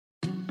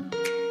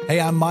Hey,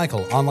 I'm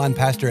Michael, online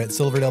pastor at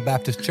Silverdale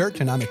Baptist Church,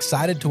 and I'm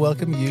excited to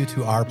welcome you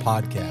to our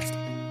podcast.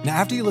 Now,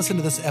 after you listen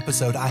to this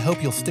episode, I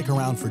hope you'll stick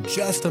around for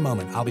just a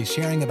moment. I'll be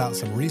sharing about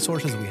some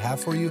resources we have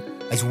for you,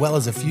 as well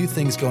as a few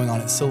things going on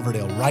at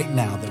Silverdale right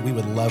now that we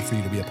would love for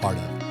you to be a part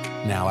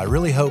of. Now, I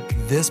really hope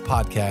this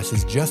podcast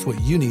is just what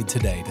you need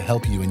today to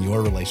help you in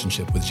your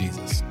relationship with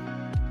Jesus.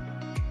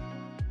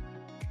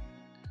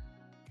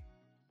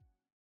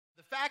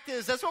 The fact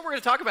is, that's what we're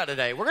going to talk about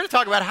today. We're going to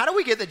talk about how do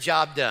we get the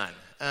job done.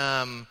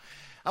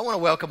 I want to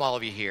welcome all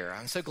of you here.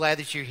 I'm so glad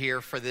that you're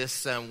here for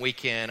this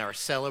weekend, our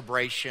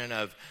celebration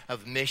of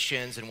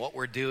missions and what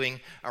we're doing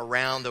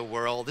around the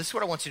world. This is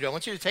what I want you to do. I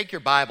want you to take your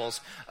Bibles,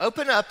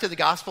 open up to the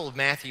Gospel of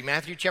Matthew,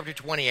 Matthew chapter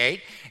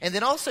 28, and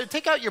then also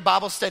take out your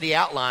Bible study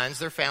outlines.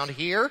 They're found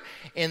here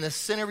in the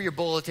center of your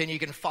bulletin. You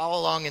can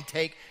follow along and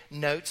take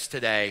notes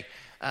today.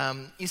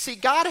 You see,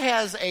 God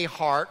has a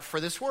heart for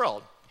this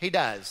world. He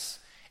does.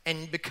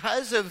 And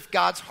because of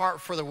God's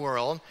heart for the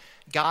world,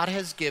 God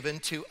has given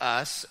to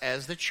us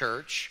as the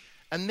church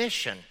a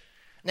mission.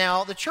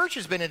 Now, the church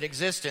has been in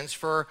existence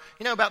for,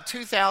 about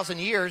 2,000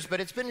 years,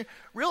 but it's been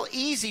real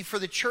easy for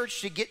the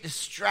church to get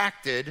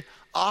distracted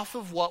off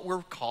of what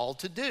we're called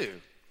to do.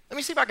 Let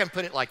me see if I can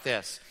put it like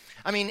this.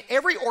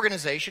 Every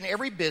organization,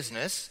 every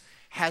business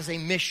has a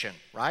mission,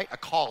 right? A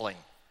calling.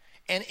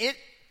 And it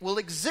will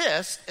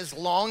exist as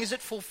long as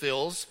it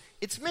fulfills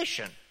its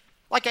mission.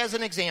 Like as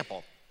an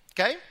example,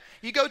 okay?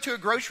 You go to a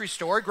grocery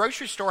store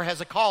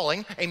has a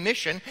calling, a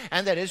mission,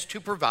 and that is to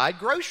provide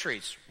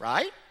groceries,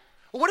 right?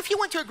 Well, what if you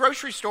went to a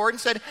grocery store and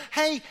said,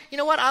 hey, you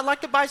know what, I'd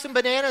like to buy some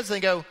bananas, and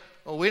they go,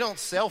 well, we don't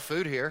sell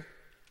food here,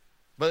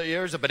 but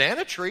there's a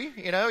banana tree,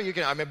 you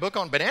can, book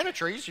on banana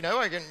trees,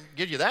 I can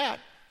give you that.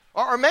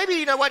 Or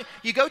maybe,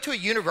 you go to a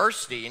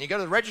university and you go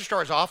to the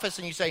registrar's office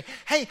and you say,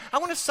 hey, I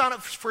want to sign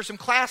up for some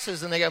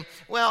classes, and they go,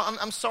 well,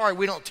 I'm sorry,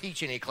 we don't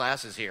teach any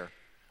classes here,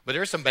 but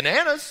there's some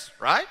bananas,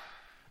 right?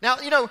 Now,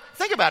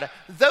 think about it.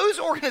 Those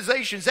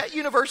organizations, that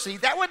university,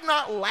 that would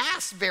not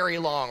last very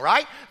long,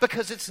 right?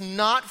 Because it's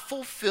not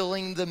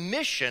fulfilling the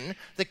mission,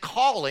 the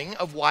calling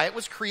of why it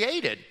was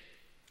created.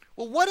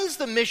 Well, what is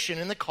the mission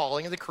and the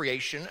calling of the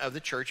creation of the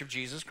Church of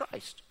Jesus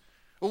Christ?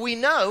 Well, we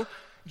know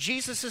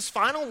Jesus'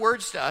 final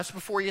words to us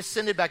before he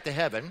ascended back to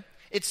heaven.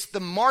 It's the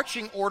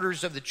marching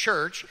orders of the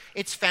church.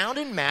 It's found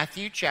in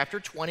Matthew chapter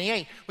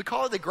 28. We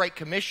call it the Great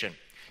Commission.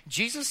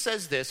 Jesus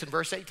says this in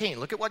verse 18.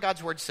 Look at what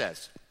God's word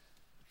says.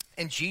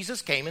 And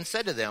Jesus came and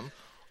said to them,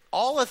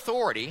 all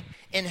authority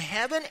in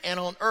heaven and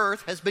on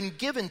earth has been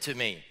given to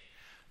me.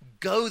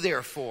 Go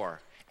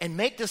therefore and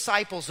make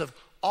disciples of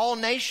all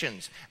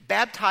nations,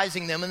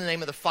 baptizing them in the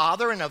name of the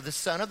Father and of the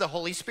Son and of the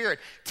Holy Spirit,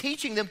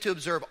 teaching them to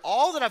observe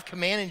all that I've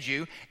commanded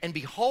you, and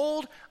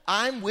behold,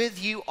 I'm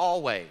with you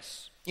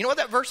always. You know what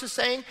that verse is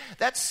saying?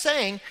 That's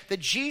saying that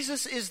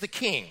Jesus is the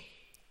King.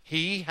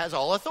 He has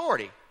all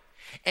authority.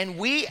 And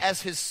we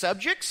as his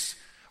subjects,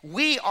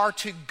 we are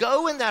to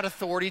go in that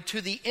authority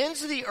to the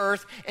ends of the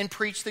earth and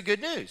preach the good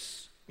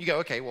news. You go,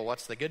 okay, well,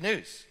 what's the good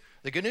news?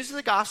 The good news of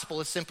the gospel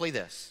is simply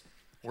this.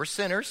 We're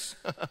sinners,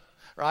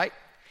 right?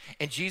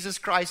 And Jesus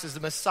Christ is the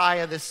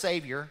Messiah, the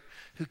Savior,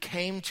 who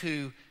came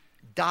to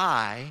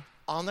die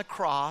on the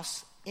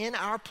cross in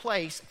our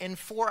place and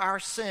for our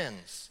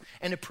sins.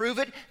 And to prove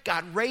it,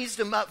 God raised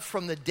him up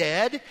from the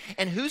dead,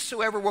 and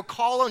whosoever will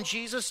call on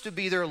Jesus to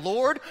be their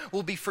Lord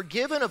will be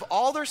forgiven of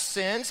all their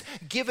sins,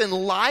 given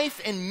life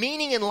and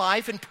meaning in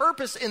life and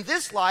purpose in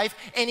this life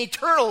and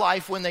eternal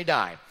life when they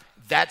die.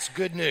 That's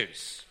good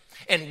news.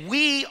 And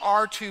we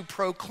are to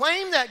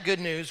proclaim that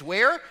good news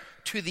where?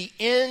 To the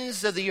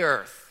ends of the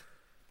earth.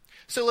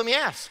 So let me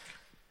ask,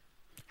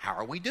 how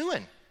are we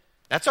doing?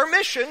 That's our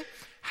mission.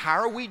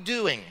 How are we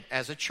doing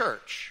as a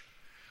church?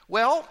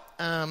 Well,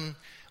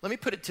 let me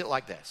put it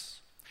like this.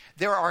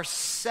 There are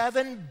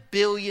 7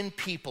 billion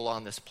people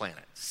on this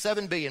planet.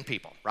 7 billion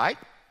people, right?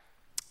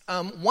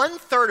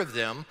 1/3 of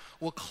them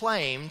will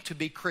claim to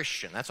be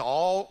Christian. That's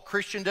all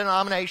Christian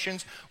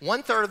denominations.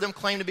 1/3 of them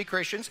claim to be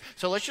Christians.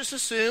 So let's just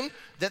assume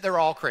that they're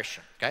all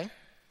Christian, okay?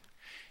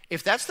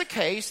 If that's the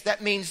case,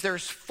 that means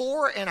there's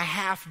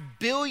 4.5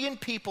 billion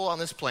people on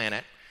this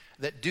planet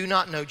that do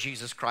not know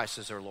Jesus Christ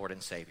as their Lord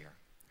and Savior.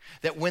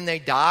 That when they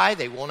die,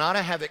 they will not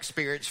have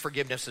experienced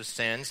forgiveness of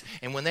sins.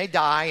 And when they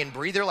die and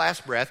breathe their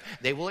last breath,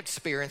 they will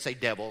experience a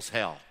devil's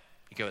hell.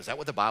 You go, is that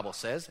what the Bible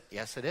says?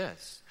 Yes, it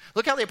is.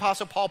 Look how the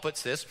Apostle Paul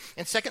puts this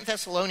in 2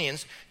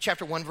 Thessalonians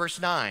chapter 1, verse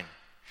 9.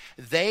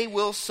 They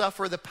will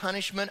suffer the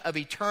punishment of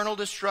eternal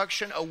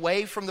destruction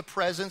away from the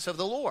presence of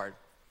the Lord.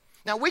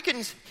 Now, we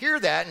can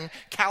hear that and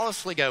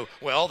callously go,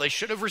 well, they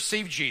should have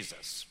received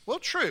Jesus. Well,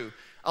 true.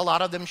 A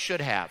lot of them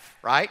should have,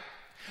 right?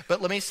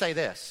 But let me say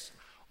this.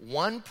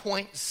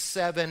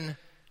 1.7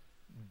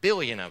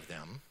 billion of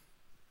them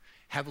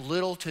have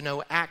little to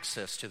no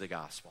access to the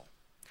gospel.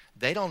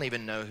 They don't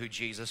even know who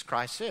Jesus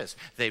Christ is.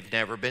 They've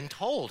never been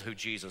told who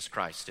Jesus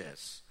Christ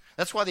is.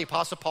 That's why the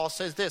Apostle Paul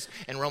says this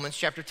in Romans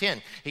chapter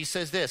 10. He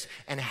says this,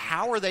 and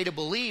how are they to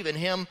believe in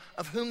him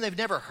of whom they've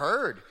never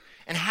heard?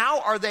 And how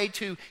are they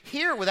to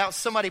hear without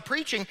somebody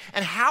preaching?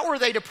 And how are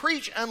they to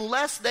preach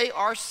unless they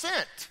are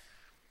sent?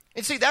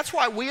 And see, that's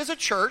why we as a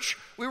church,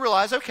 we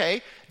realize,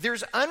 okay,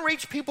 there's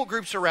unreached people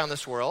groups around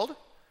this world.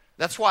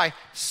 That's why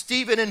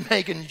Stephen and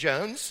Megan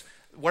Jones,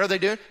 what are they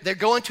doing? They're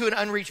going to an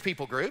unreached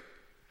people group.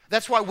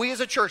 That's why we as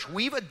a church,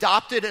 we've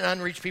adopted an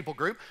unreached people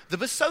group, the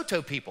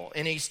Basotho people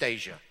in East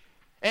Asia.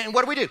 And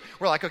what do?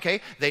 We're like, okay,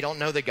 they don't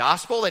know the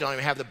gospel. They don't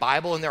even have the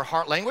Bible in their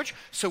heart language.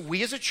 So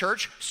we as a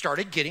church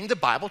started getting the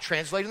Bible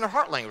translated in their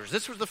heart language.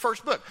 This was the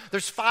first book.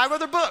 There's 5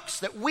 other books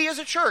that we as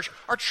a church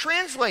are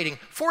translating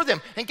for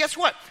them. And guess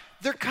what?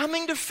 They're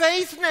coming to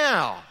faith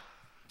now.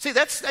 See,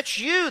 that's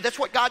you. That's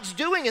what God's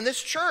doing in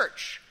this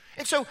church.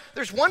 And so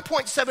there's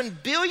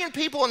 1.7 billion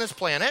people on this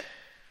planet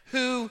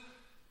who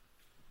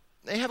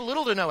they have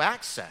little to no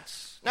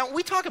access. Now,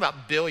 we talk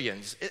about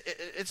billions.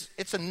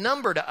 It's a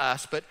number to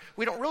us, but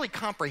we don't really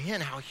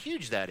comprehend how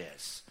huge that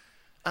is.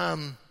 Let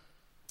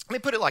me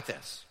put it like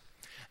this.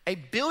 1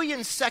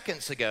 billion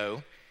seconds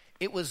ago,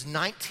 it was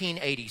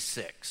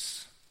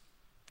 1986.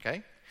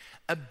 Okay?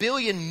 1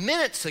 billion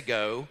minutes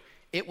ago,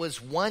 it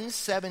was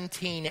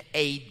 117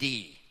 AD.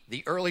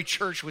 The early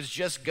church was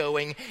just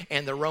going,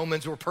 and the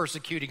Romans were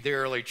persecuting the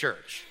early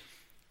church.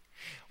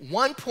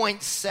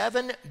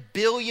 1.7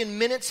 billion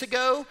minutes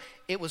ago,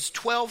 it was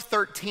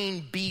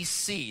 1213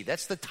 BC.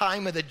 That's the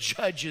time of the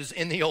judges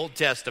in the Old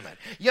Testament.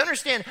 You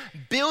understand,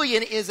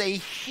 billion is a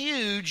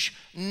huge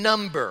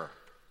number.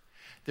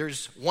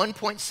 There's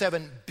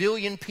 1.7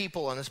 billion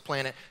people on this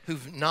planet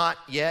who've not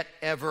yet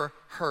ever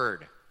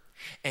heard.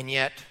 And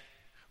yet,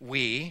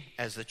 we,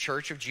 as the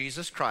Church of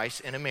Jesus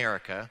Christ in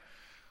America,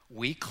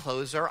 we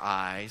close our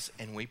eyes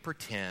and we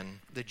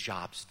pretend the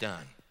job's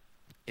done.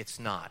 It's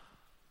not.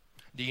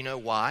 Do you know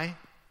why?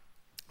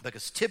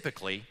 Because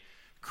typically,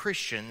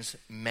 Christians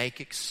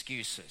make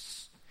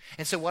excuses.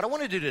 And so what I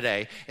want to do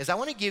today is I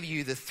want to give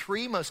you the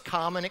 3 most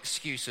common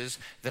excuses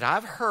that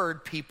I've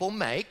heard people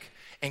make.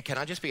 And can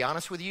I just be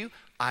honest with you?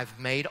 I've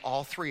made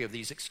all 3 of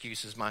these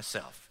excuses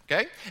myself.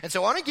 Okay? And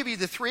so I want to give you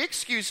the 3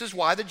 excuses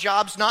why the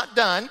job's not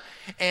done.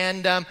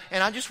 And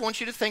I just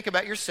want you to think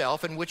about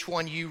yourself and which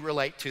one you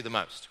relate to the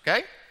most.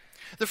 Okay?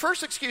 The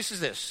first excuse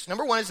is this.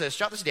 Number 1 is this.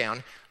 Jot this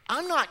down.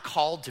 I'm not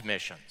called to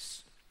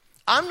missions.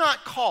 I'm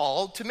not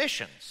called to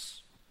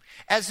missions.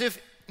 As if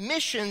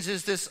missions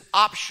is this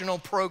optional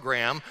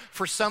program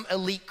for some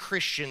elite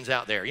Christians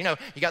out there. You know,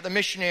 you got the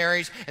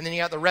missionaries and then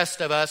you got the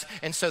rest of us,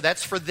 and so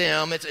that's for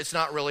them. It's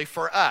not really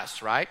for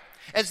us, right?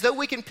 As though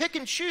we can pick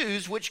and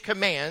choose which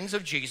commands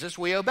of Jesus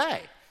we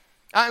obey.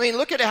 I mean,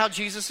 look at how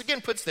Jesus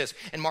again puts this.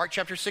 In Mark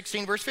chapter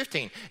 16, verse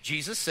 15,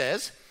 Jesus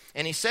says,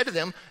 and he said to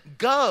them,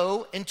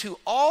 go into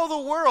all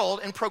the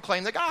world and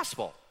proclaim the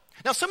gospel.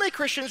 Now, so many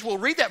Christians will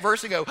read that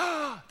verse and go,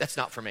 oh, that's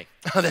not for me.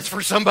 That's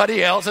for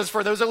somebody else. That's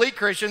for those elite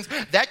Christians.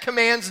 That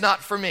command's not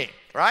for me,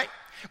 right?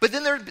 But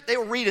then they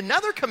will read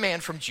another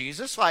command from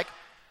Jesus like,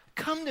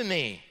 come to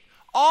me,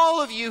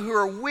 all of you who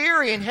are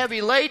weary and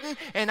heavy laden,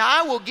 and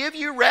I will give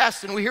you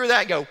rest. And we hear that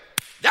and go,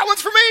 that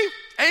one's for me.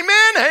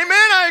 Amen, amen,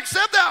 I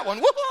accept that one.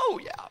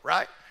 Woo-hoo, yeah,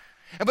 right?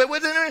 But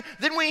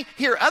then we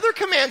hear other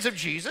commands of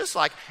Jesus,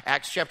 like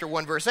Acts chapter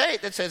 1, verse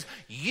 8, that says,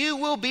 you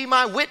will be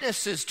my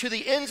witnesses to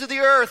the ends of the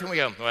earth. And we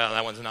go, well,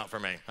 that one's not for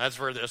me. That's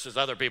for this is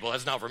other people.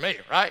 That's not for me,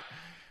 right?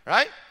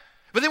 Right?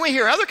 But then we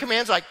hear other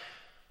commands like,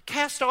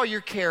 cast all your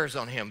cares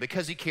on him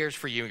because he cares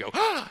for you. And go,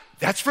 oh,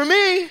 that's for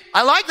me.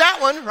 I like that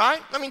one,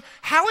 right? I mean,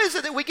 how is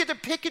it that we get to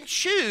pick and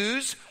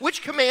choose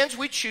which commands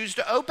we choose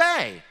to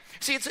obey?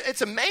 See,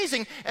 it's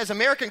amazing as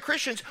American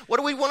Christians, what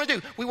do we want to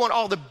do? We want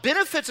all the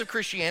benefits of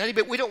Christianity,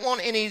 but we don't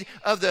want any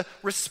of the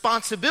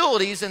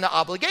responsibilities and the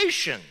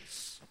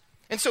obligations.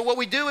 And so what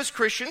we do as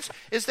Christians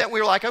is that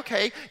we're like,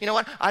 okay, you know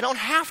what? I don't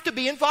have to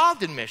be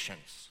involved in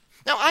missions.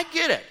 Now, I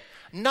get it.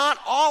 Not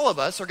all of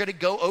us are going to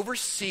go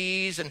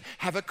overseas and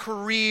have a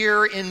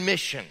career in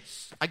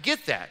missions. I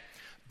get that.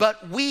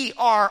 But we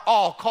are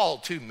all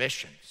called to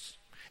missions.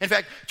 In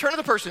fact, turn to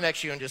the person next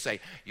to you and just say,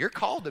 you're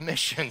called to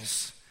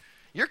missions.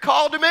 You're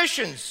called to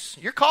missions.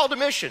 You're called to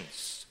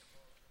missions.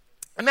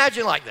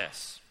 Imagine like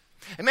this.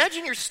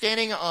 Imagine you're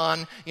standing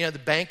on, the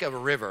bank of a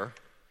river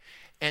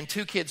and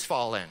 2 kids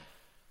fall in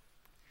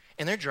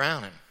and they're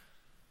drowning.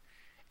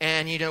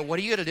 And, what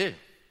are you going to do?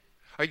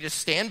 Are you just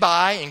stand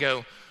by and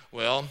go,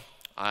 well,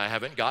 I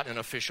haven't gotten an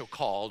official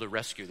call to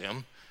rescue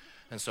them,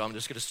 and so I'm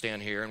just going to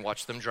stand here and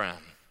watch them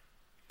drown?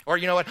 Or,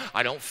 you know what?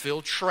 I don't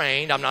feel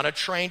trained. I'm not a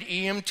trained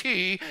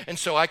EMT, and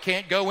so I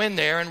can't go in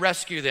there and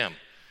rescue them.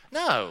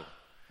 No.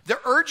 The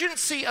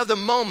urgency of the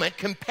moment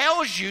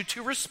compels you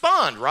to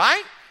respond,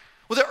 right?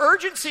 Well, the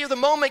urgency of the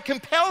moment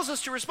compels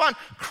us to respond.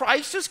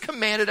 Christ has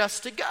commanded us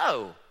to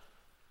go.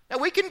 Now,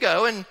 we can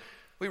go and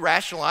we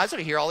rationalize it.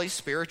 I hear all these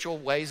spiritual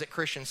ways that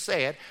Christians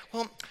say it.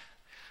 Well,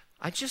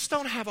 I just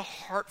don't have a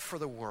heart for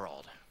the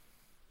world.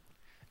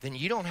 Then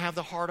you don't have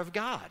the heart of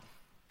God.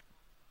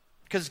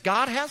 Because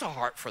God has a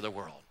heart for the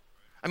world.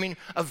 I mean,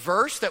 a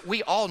verse that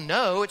we all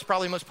know, it's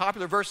probably the most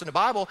popular verse in the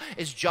Bible,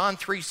 is John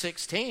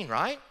 3:16,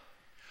 right?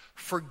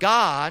 For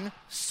God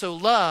so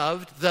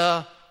loved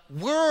the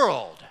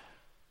world.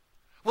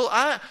 Well,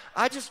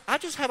 I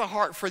just have a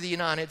heart for the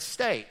United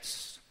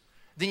States.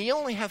 Then you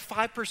only have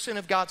 5%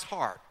 of God's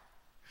heart.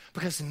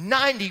 Because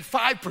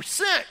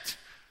 95%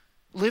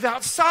 live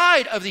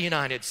outside of the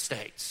United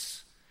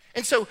States.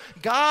 And so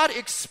God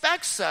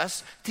expects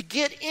us to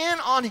get in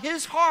on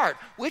his heart,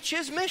 which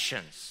is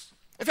missions.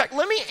 In fact,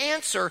 let me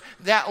answer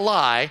that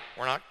lie,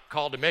 we're not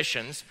called to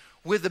missions,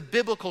 with the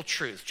biblical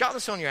truth. Jot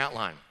this on your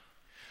outline.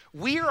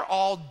 We are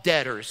all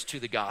debtors to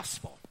the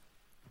gospel.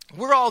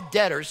 We're all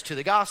debtors to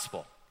the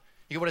gospel.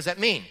 You go, what does that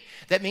mean?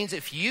 That means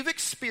if you've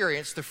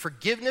experienced the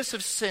forgiveness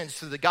of sins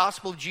through the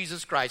gospel of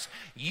Jesus Christ,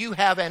 you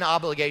have an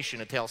obligation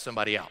to tell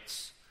somebody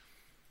else.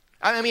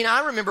 I mean,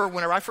 I remember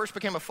whenever I first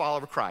became a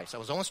follower of Christ, I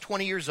was almost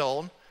 20 years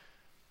old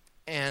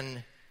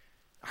and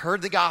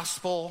heard the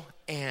gospel,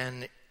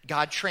 and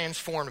God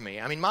transformed me.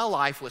 I mean, my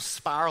life was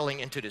spiraling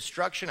into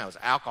destruction. I was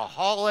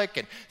alcoholic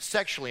and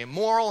sexually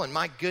immoral, and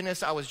my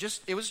goodness,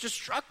 it was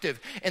destructive.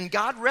 And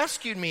God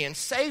rescued me and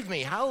saved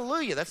me.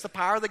 Hallelujah. That's the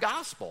power of the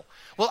gospel.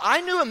 Well, I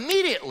knew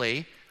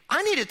immediately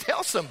I need to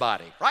tell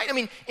somebody, right? I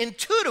mean,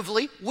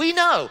 intuitively, we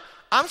know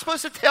I'm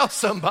supposed to tell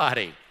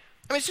somebody.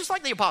 I mean, it's just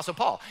like the Apostle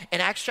Paul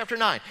in Acts chapter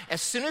 9.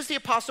 As soon as the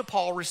Apostle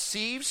Paul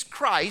receives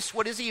Christ,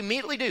 what does he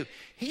immediately do?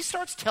 He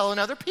starts telling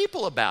other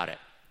people about it.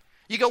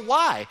 You go,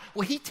 why?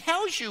 Well, he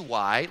tells you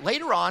why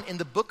later on in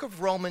the book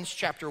of Romans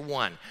chapter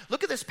 1.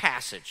 Look at this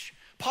passage.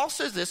 Paul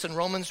says this in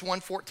Romans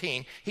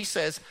 1:14. He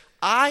says,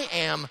 I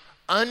am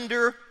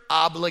under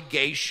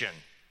obligation,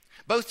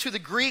 both to the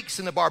Greeks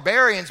and the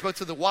barbarians, both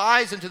to the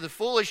wise and to the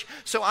foolish.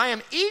 So I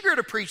am eager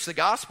to preach the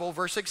gospel,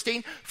 verse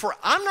 16, for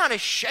I'm not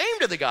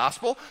ashamed of the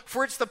gospel,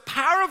 for it's the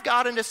power of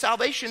God unto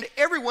salvation to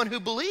everyone who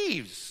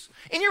believes.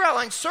 In your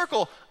outline,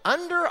 circle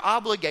under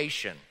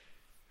obligation.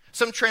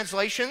 Some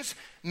translations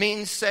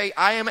say,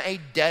 I am a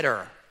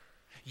debtor.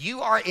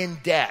 You are in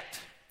debt.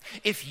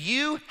 If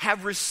you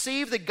have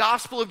received the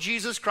gospel of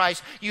Jesus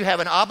Christ, you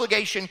have an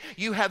obligation,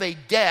 you have a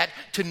debt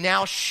to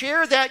now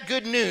share that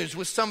good news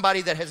with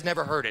somebody that has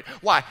never heard it.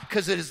 Why?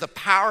 Because it is the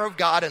power of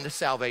God unto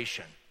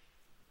salvation.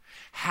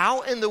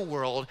 How in the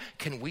world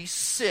can we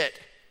sit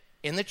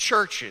in the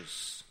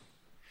churches,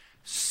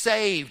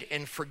 saved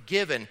and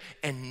forgiven,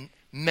 and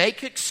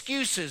make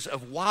excuses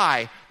of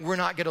why we're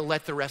not going to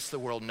let the rest of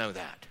the world know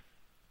that?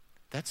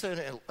 That's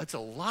a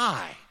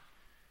lie.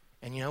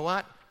 And you know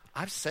what?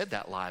 I've said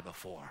that lie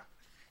before.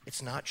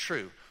 It's not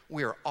true.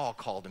 We are all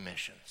called to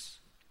missions.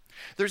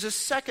 There's a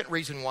second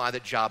reason why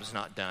the job's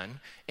not done,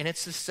 and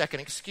it's the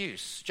second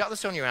excuse. Jot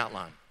this on your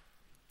outline.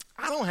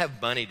 I don't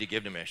have money to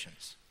give to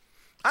missions.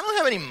 I don't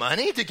have any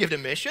money to give to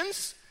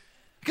missions.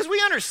 Because we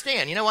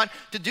understand, you know what?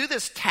 To do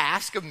this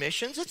task of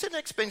missions, it's an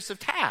expensive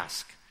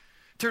task.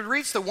 To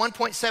reach the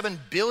 1.7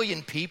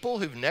 billion people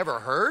who've never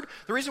heard,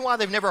 the reason why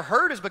they've never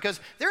heard is because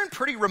they're in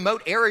pretty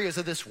remote areas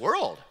of this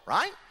world,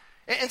 right?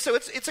 And so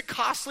it's a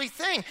costly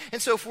thing. And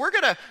so if we're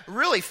going to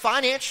really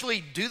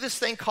financially do this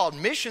thing called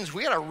missions,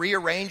 we got to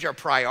rearrange our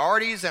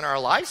priorities and our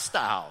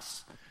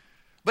lifestyles.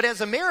 But as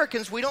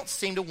Americans, we don't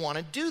seem to want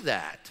to do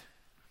that.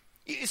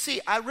 You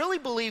see, I really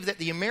believe that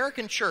the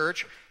American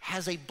church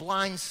has a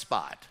blind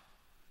spot.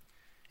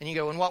 And you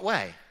go, in what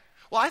way?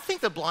 Well, I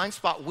think the blind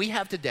spot we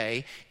have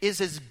today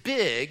is as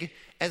big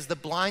as the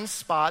blind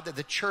spot that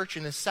the church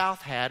in the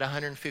South had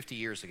 150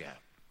 years ago.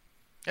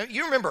 Now,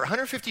 you remember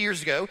 150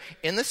 years ago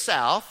in the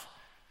South,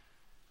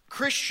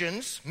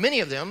 Christians, many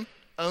of them,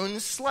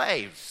 owned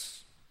slaves.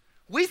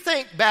 We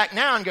think back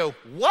now and go,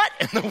 what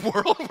in the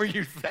world were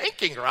you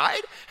thinking,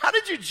 right? How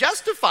did you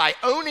justify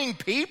owning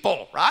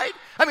people, right?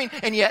 I mean,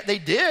 and yet they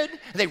did.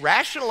 They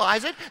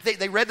rationalize it.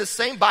 They read the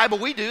same Bible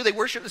we do. They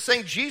worship the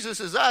same Jesus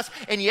as us.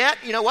 And yet,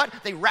 you know what?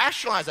 They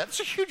rationalize that. It's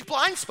a huge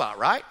blind spot,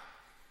 right?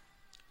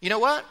 You know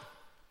what?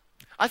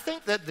 I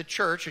think that the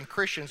church and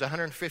Christians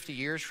 150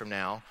 years from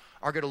now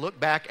are going to look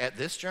back at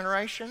this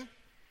generation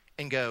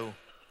and go,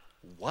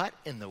 what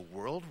in the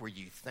world were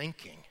you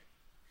thinking?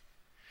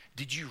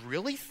 Did you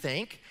really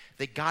think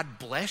that God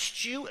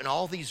blessed you in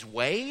all these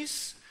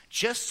ways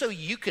just so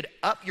you could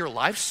up your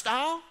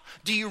lifestyle?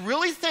 Do you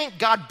really think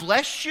God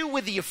blessed you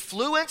with the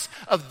affluence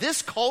of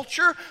this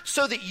culture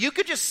so that you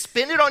could just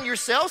spend it on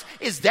yourselves?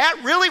 Is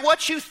that really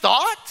what you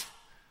thought?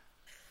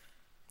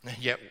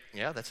 Yeah,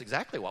 that's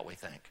exactly what we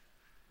think.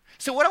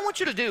 So what I want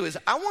you to do is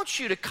I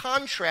want you to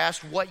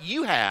contrast what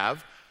you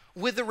have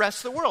with the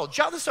rest of the world.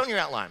 Jot this on your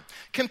outline.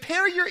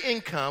 Compare your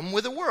income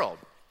with the world.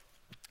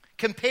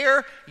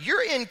 Compare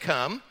your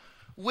income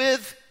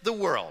with the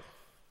world.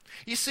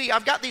 You see,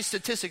 I've got these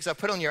statistics I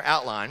put on your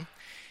outline,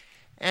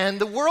 and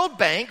the World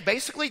Bank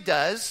basically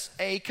does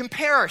a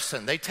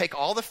comparison. They take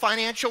all the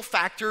financial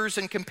factors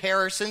and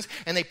comparisons,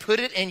 and they put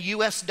it in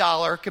US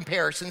dollar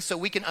comparisons so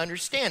we can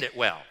understand it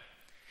well.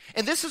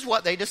 And this is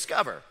what they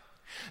discover.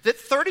 That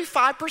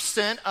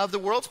 35% of the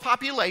world's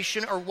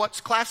population are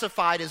what's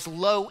classified as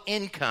low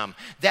income.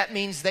 That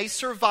means they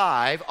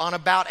survive on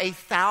about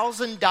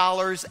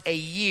 $1,000 a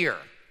year.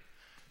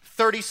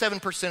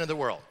 37% of the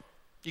world.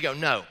 You go,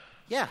 no.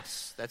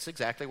 Yes, that's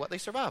exactly what they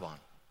survive on.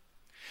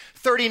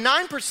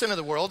 39% of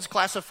the world is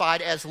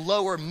classified as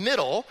lower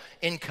middle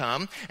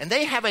income, and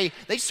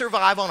they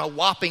survive on a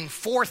whopping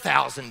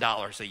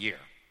 $4,000 a year.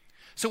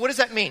 So what does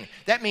that mean?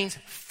 That means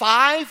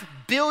 5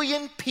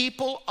 billion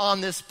people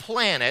on this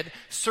planet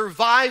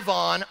survive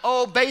on,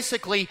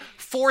 basically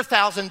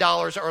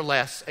 $4,000 or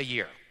less a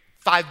year.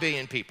 5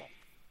 billion people.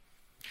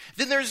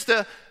 Then there's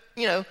the,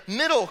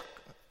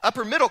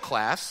 upper middle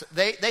class.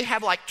 They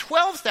have like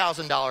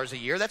 $12,000 a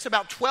year. That's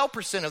about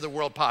 12% of the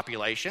world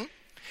population.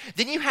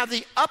 Then you have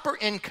the upper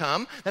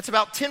income. That's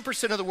about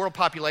 10% of the world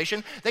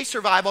population. They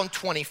survive on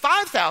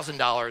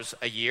 $25,000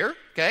 a year,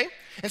 okay?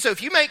 And so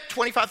if you make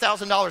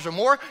 $25,000 or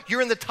more,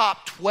 you're in the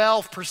top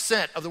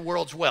 12% of the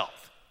world's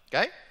wealth,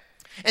 okay?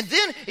 And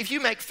then if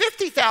you make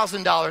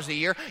 $50,000 a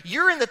year,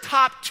 you're in the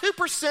top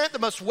 2%, the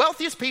most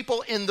wealthiest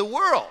people in the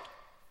world.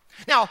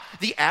 Now,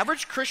 the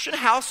average Christian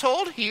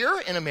household here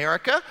in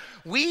America,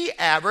 we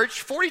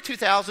average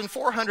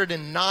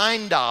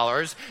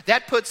 $42,409.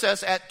 That puts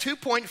us at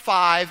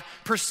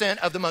 2.5%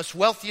 of the most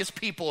wealthiest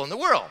people in the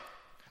world.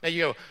 Now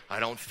you go,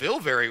 I don't feel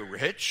very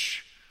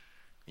rich.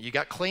 You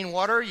got clean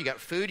water, you got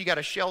food, you got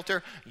a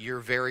shelter. You're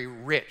very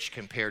rich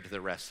compared to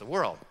the rest of the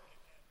world.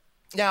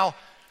 Now,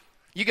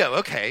 you go,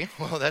 okay,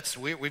 well,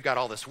 we've got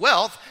all this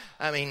wealth.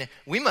 I mean,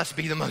 we must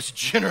be the most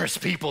generous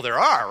people there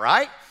are,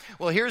 right?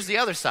 Well, here's the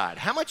other side.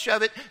 How much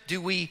of it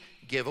do we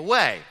give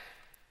away?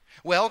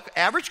 Well,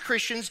 average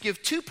Christians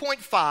give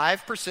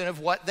 2.5% of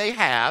what they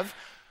have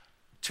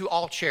to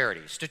all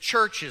charities, to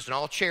churches and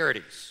all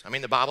charities. I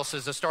mean, the Bible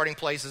says the starting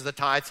place is the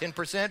tithe,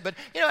 10%, but,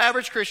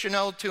 average Christian,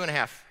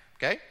 2.5%,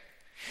 okay?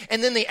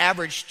 And then the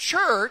average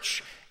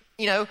church,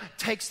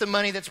 takes the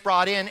money that's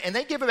brought in, and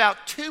they give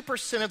about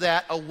 2% of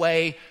that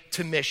away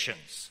to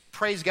missions.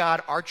 Praise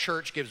God, our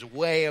church gives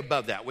way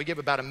above that. We give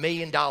about $1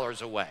 million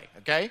away,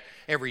 okay,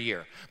 every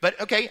year. But,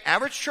 okay,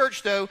 average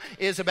church, though,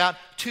 is about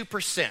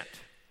 2%.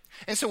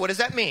 And so what does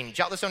that mean?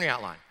 Jot this on your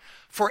outline.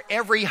 For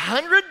every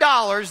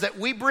 $100 that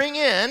we bring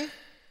in,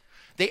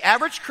 the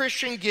average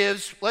Christian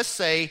gives, let's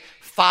say,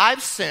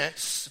 5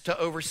 cents to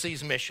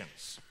overseas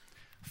missions.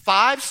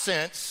 5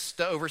 cents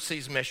to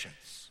overseas missions.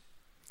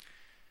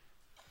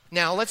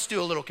 Now, let's do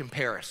a little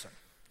comparison.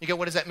 You go,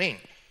 what does that mean?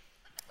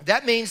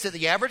 That means that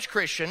the average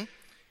Christian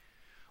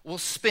will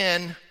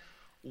spend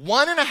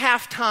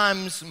 1.5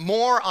 times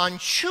more on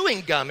chewing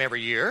gum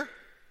every year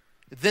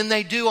than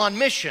they do on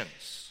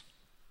missions.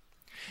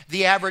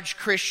 The average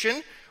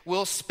Christian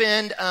will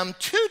spend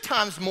 2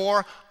 times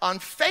more on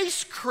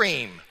face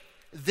cream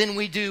than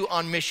we do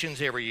on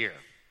missions every year.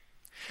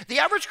 The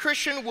average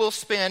Christian will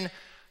spend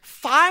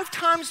 5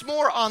 times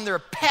more on their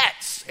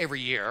pets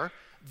every year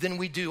than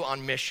we do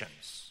on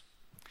missions.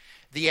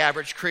 The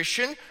average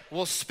Christian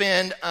will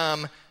spend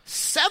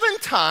 7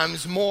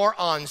 times more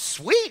on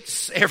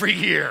sweets every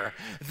year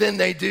than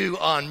they do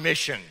on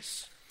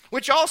missions.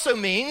 Which also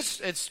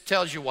means, it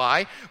tells you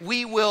why,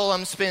 we will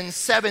spend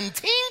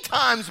 17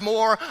 times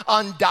more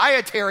on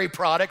dietary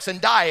products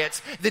and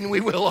diets than we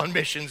will on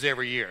missions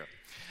every year.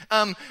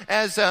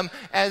 As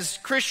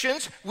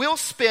Christians, we'll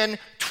spend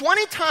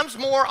 20 times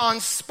more on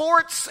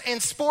sports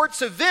and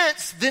sports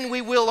events than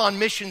we will on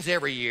missions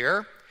every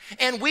year.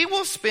 And we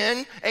will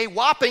spend a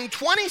whopping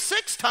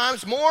 26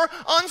 times more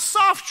on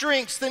soft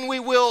drinks than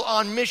we will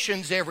on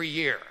missions every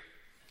year.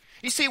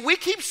 You see, we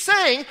keep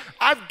saying,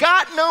 I've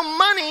got no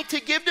money to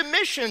give to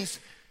missions.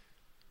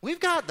 We've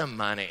got the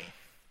money.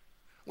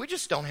 We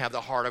just don't have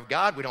the heart of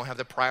God. We don't have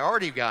the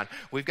priority of God.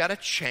 We've got to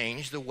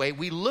change the way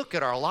we look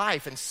at our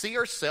life and see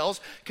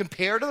ourselves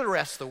compared to the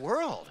rest of the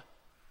world.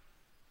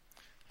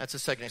 That's the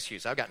second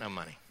excuse. I've got no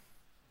money.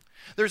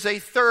 There's a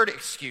third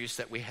excuse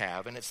that we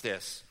have, and it's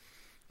this.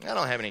 I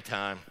don't have any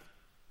time.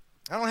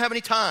 I don't have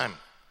any time.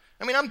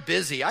 I mean, I'm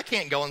busy. I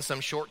can't go on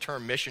some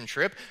short-term mission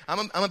trip.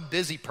 I'm a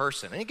busy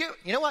person. And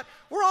you know what?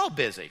 We're all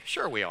busy.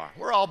 Sure we are.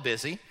 We're all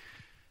busy.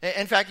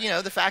 In fact,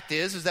 the fact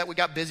is that we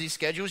got busy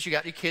schedules. You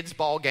got your kids'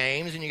 ball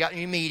games, and you got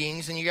your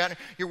meetings, and you got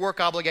your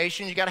work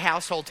obligations. You got a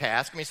household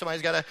task. I mean,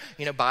 somebody's got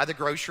to, buy the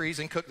groceries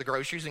and cook the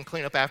groceries and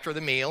clean up after the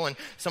meal, and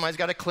somebody's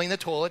got to clean the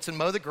toilets and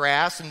mow the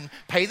grass and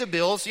pay the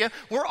bills. Yeah,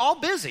 we're all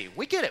busy.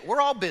 We get it.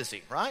 We're all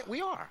busy, right?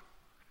 We are.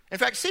 In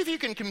fact, see if you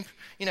can,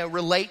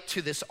 relate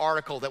to this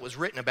article that was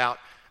written about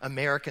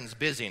Americans'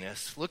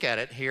 busyness. Look at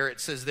it here. It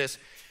says this: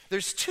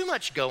 there's too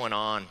much going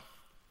on.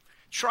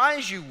 Try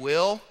as you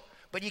will,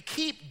 but you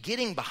keep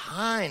getting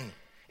behind.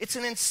 It's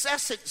an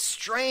incessant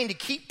strain to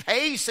keep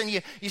pace, and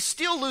you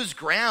still lose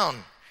ground.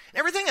 And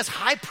everything is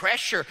high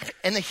pressure,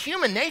 and the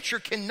human nature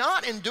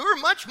cannot endure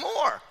much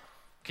more.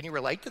 Can you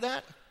relate to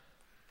that?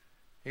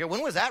 You go,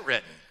 when was that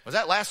written? Was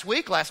that last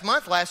week, last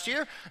month, last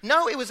year?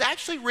 No, it was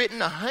actually written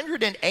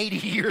 180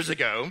 years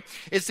ago.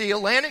 It's the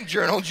Atlantic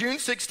Journal, June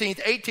 16th,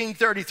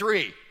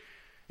 1833.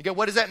 You go,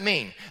 what does that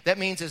mean? That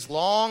means as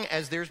long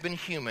as there's been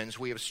humans,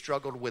 we have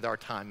struggled with our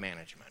time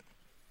management.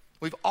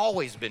 We've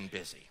always been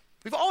busy.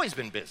 We've always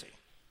been busy.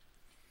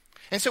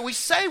 And so we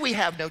say we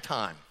have no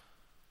time.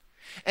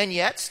 And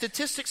yet,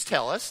 statistics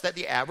tell us that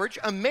the average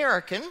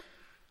American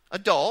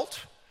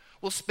adult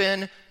will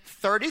spend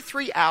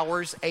 33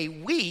 hours a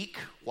week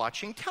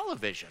watching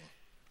television.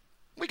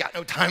 We got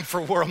no time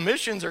for world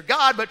missions or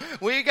God, but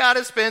we got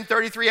to spend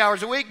 33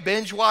 hours a week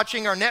binge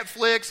watching our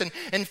Netflix and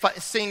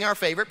seeing our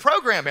favorite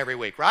program every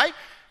week, right?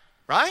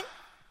 right?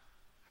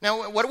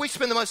 Now, what do we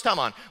spend the most time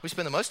on? We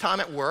spend the most time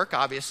at work,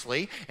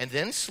 obviously, and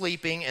then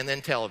sleeping, and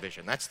then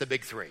television. That's the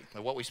big three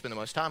of what we spend the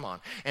most time on.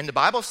 And the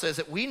Bible says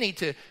that we need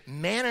to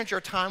manage our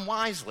time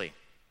wisely.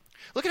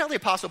 Look at how the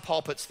Apostle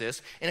Paul puts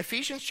this in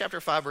Ephesians chapter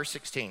 5, verse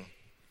 16.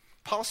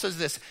 Paul says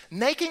this,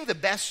 making the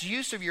best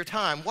use of your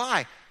time.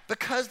 Why?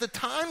 Because the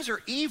times are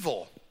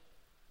evil.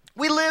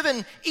 We live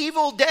in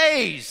evil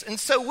days, and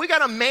so we got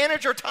to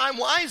manage our time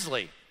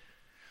wisely.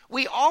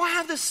 We all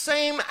have the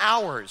same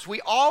hours. We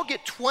all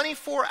get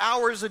 24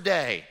 hours a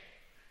day.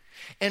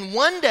 And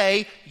one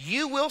day,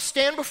 you will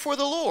stand before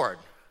the Lord.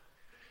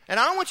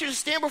 And I don't want you to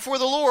stand before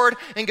the Lord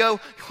and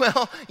go,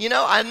 well,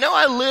 I know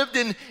I lived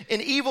in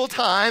evil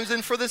times,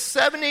 and for the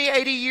 70,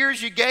 80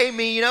 years you gave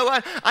me,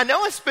 I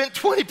know I spent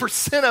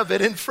 20% of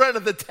it in front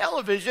of the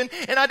television,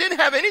 and I didn't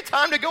have any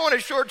time to go on a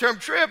short-term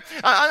trip.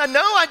 I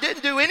know I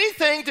didn't do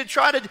anything to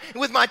try to,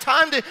 with my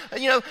time to,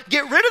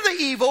 get rid of the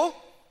evil.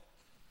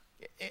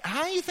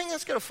 How do you think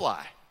that's going to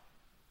fly?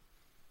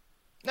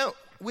 No,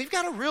 we've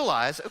got to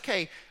realize,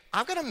 okay,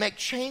 I've got to make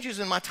changes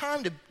in my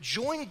time to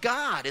join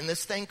God in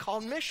this thing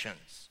called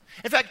missions.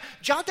 In fact,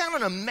 jot down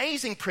an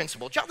amazing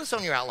principle. Jot this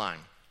on your outline.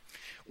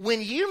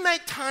 When you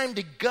make time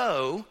to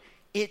go,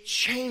 it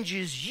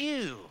changes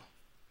you.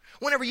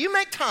 Whenever you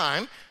make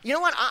time, you know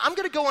what? I'm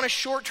going to go on a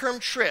short-term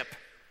trip.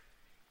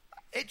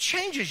 It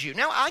changes you.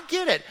 Now, I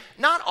get it.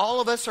 Not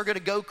all of us are going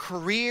to go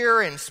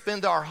career and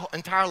spend our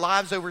entire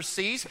lives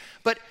overseas.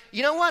 But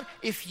you know what?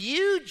 If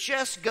you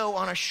just go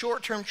on a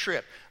short-term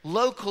trip,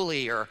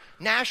 locally or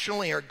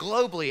nationally or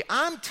globally,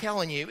 I'm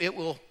telling you, it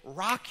will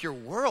rock your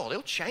world.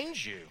 It'll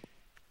change you.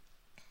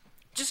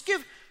 Just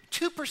give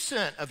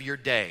 2% of your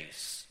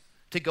days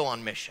to go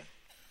on mission.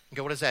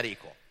 Okay, what does that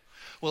equal?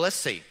 Well, let's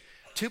see.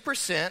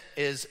 2%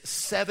 is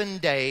 7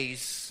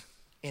 days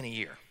in a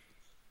year.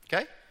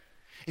 Okay?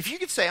 If you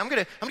could say, I'm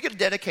going to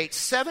dedicate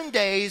 7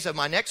 days of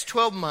my next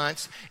 12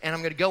 months, and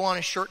I'm going to go on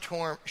a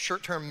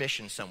short-term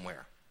mission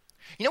somewhere.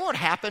 You know what would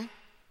happen?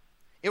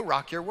 It'll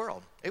rock your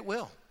world. It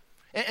will.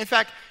 In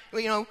fact,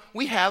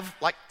 we have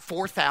like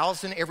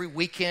 4,000 every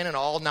weekend and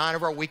all 9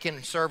 of our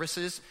weekend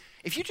services.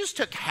 If you just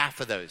took half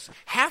of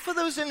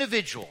those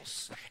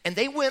individuals, and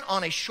they went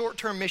on a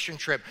short-term mission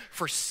trip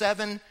for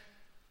 7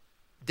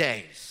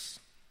 days,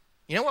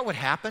 you know what would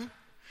happen?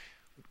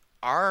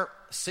 Our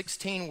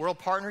 16 world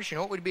partners, you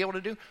know what we'd be able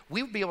to do?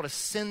 We would be able to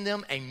send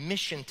them a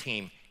mission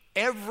team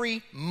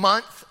every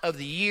month of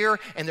the year,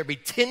 and there'd be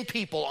 10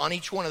 people on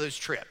each one of those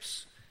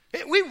trips.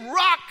 We'd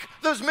rock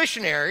those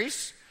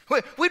missionaries.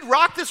 We'd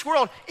rock this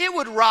world. It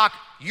would rock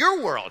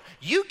your world.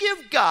 You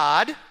give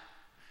God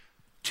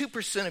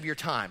 2% of your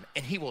time,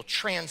 and he will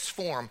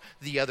transform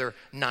the other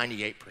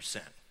 98%.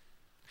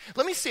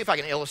 Let me see if I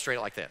can illustrate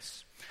it like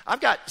this. I've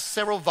got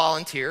several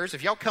volunteers.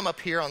 If y'all come up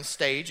here on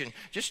stage and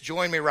just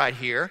join me right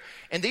here.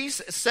 And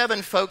these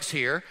 7 folks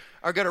here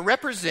are going to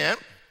represent,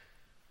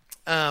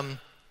 they're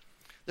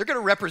going to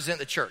represent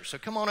the church. So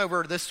come on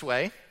over this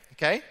way,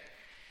 okay?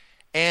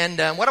 And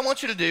what I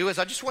want you to do is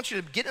I just want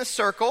you to get in a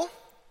circle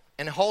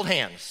and hold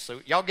hands.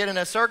 So y'all get in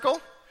a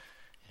circle.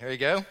 Here you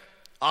go.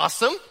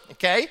 Awesome,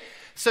 okay?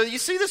 So you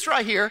see this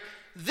right here.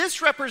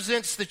 This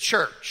represents the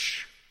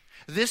church.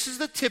 This is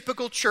the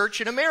typical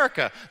church in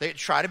America. They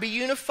try to be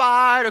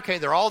unified. Okay,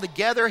 they're all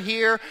together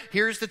here.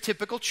 Here's the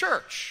typical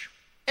church.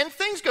 And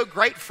things go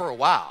great for a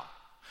while.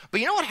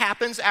 But you know what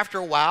happens after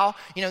a while?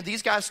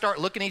 These guys start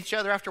looking at each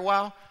other after a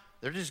while.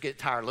 They're just get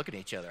tired of looking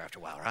at each other after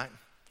a while, right?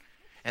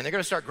 And they're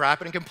going to start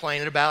griping and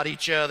complaining about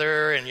each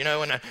other and,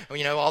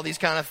 all these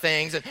kind of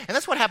things. And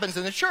that's what happens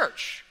in the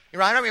church.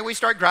 Right? I mean, we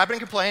start griping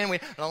and complaining. We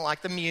don't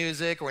like the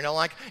music, or we don't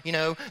like,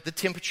 the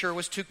temperature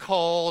was too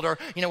cold, or,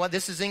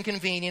 this is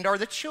inconvenient, or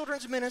the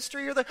children's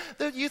ministry or the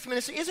youth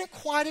ministry isn't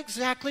quite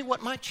exactly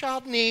what my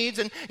child needs,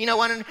 and,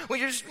 and we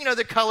just,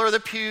 the color of the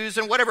pews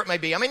and whatever it may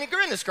be. I mean,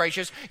 goodness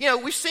gracious,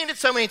 we've seen it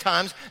so many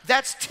times.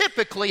 That's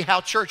typically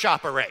how church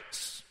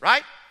operates,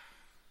 right?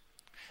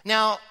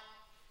 Now,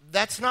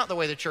 that's not the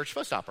way the church is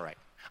supposed to operate.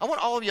 I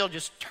want all of you to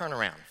just turn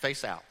around,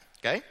 face out,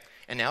 okay?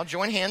 And now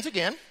join hands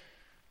again.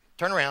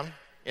 Turn around.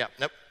 Yeah,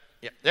 nope.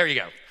 Yeah, there you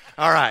go.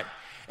 All right.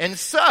 And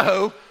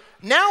so,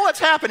 now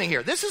what's happening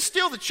here? This is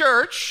still the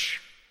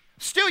church,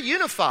 still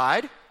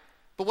unified,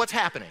 but what's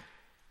happening?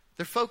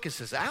 Their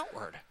focus is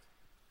outward.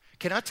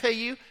 Can I tell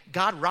you,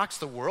 God rocks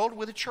the world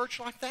with a church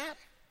like that?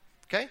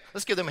 Okay,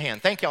 let's give them a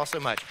hand. Thank y'all so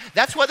much.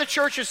 That's what the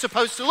church is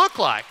supposed to look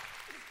like.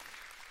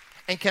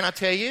 And can I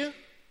tell you,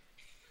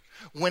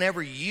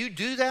 whenever you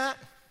do that,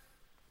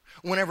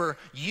 whenever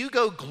you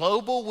go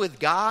global with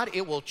God,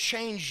 it will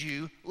change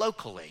you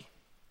locally.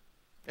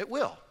 It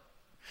will.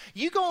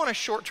 You go on a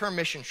short-term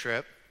mission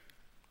trip,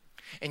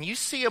 and you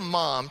see a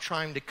mom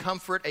trying to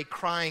comfort a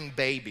crying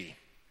baby,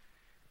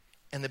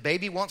 and the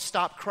baby won't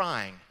stop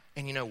crying.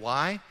 And you know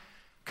why?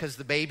 Because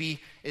the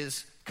baby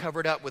is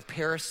covered up with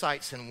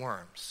parasites and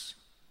worms.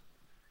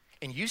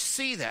 And you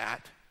see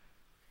that,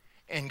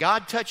 and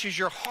God touches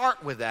your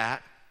heart with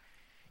that,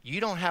 you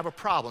don't have a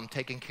problem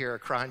taking care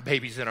of crying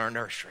babies in our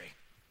nursery.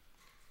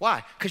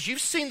 Why? Because you've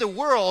seen the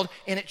world,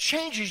 and it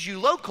changes you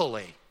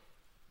locally.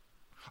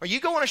 Or you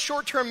go on a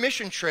short-term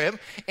mission trip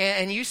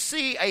and you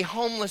see a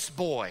homeless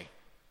boy.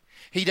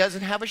 He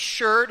doesn't have a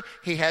shirt,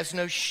 he has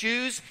no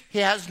shoes, he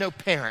has no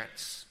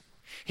parents.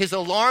 His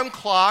alarm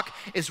clock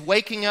is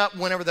waking up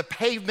whenever the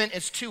pavement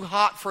is too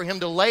hot for him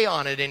to lay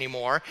on it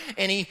anymore,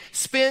 and he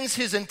spends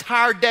his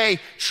entire day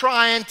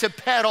trying to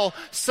peddle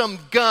some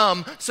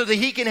gum so that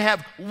he can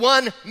have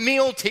one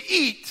meal to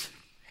eat.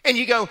 And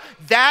you go,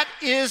 that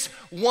is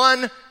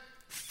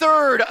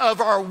 1/3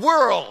 of our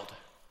world.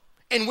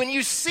 And when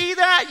you see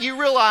that, you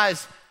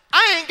realize,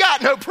 I ain't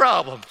got no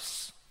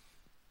problems.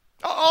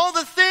 All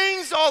the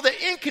things, all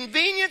the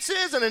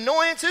inconveniences and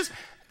annoyances,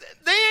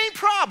 they ain't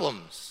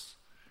problems.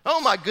 Oh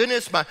my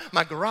goodness,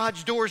 my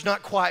garage door's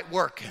not quite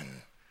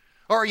working.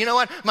 Or you know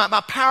what,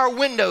 my power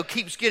window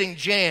keeps getting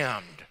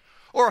jammed.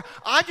 Or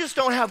I just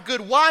don't have good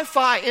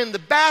Wi-Fi in the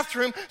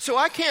bathroom, so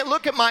I can't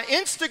look at my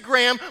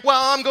Instagram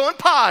while I'm going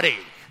potty.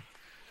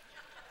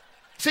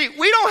 See,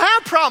 we don't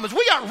have problems.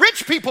 We got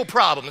rich people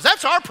problems.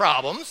 That's our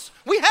problems.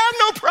 We have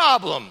no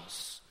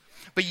problems.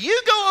 But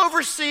you go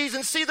overseas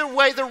and see the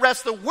way the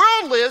rest of the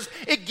world lives,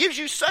 it gives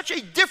you such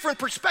a different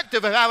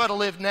perspective of how to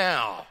live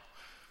now.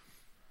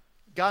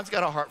 God's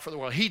got a heart for the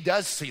world. He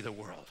does see the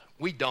world.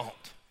 We don't.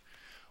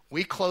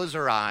 We close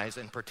our eyes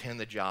and pretend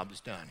the job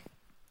is done.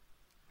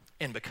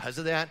 And because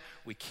of that,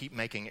 we keep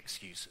making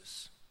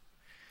excuses.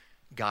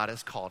 God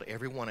has called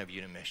every one of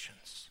you to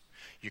missions.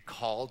 You're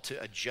called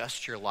to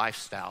adjust your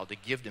lifestyle to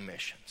give to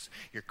missions.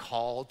 You're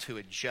called to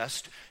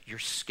adjust your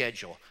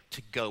schedule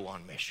to go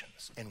on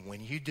missions. And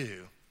when you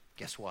do,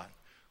 guess what?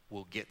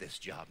 We'll get this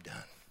job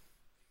done.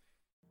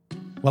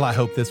 Well, I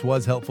hope this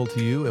was helpful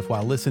to you. If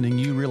while listening,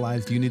 you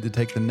realized you need to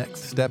take the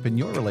next step in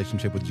your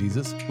relationship with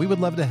Jesus, we would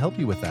love to help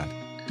you with that.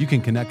 You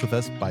can connect with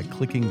us by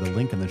clicking the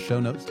link in the show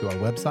notes to our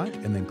website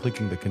and then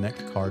clicking the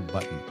Connect Card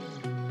button.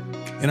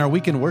 In our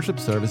weekend worship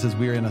services,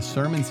 we are in a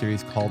sermon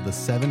series called The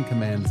 7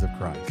 Commands of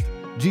Christ.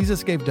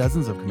 Jesus gave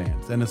dozens of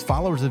commands, and as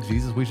followers of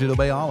Jesus, we should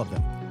obey all of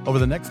them. Over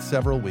the next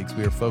several weeks,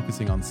 we are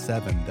focusing on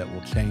 7 that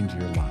will change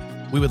your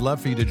life. We would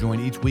love for you to join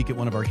each week at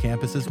one of our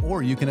campuses,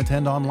 or you can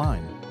attend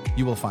online.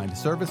 You will find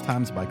service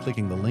times by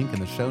clicking the link in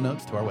the show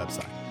notes to our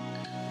website.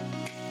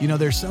 You know,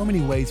 there's so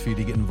many ways for you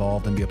to get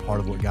involved and be a part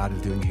of what God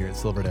is doing here at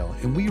Silverdale,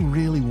 and we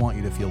really want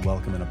you to feel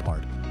welcome and a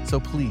part. So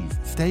please,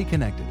 stay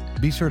connected.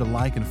 Be sure to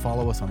like and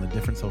follow us on the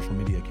different social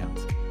media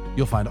accounts.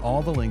 You'll find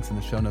all the links in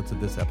the show notes of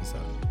this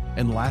episode.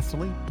 And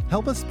lastly,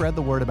 help us spread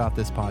the word about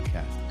this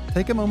podcast.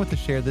 Take a moment to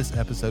share this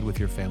episode with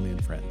your family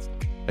and friends.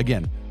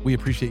 Again, we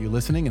appreciate you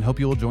listening and hope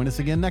you will join us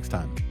again next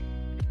time.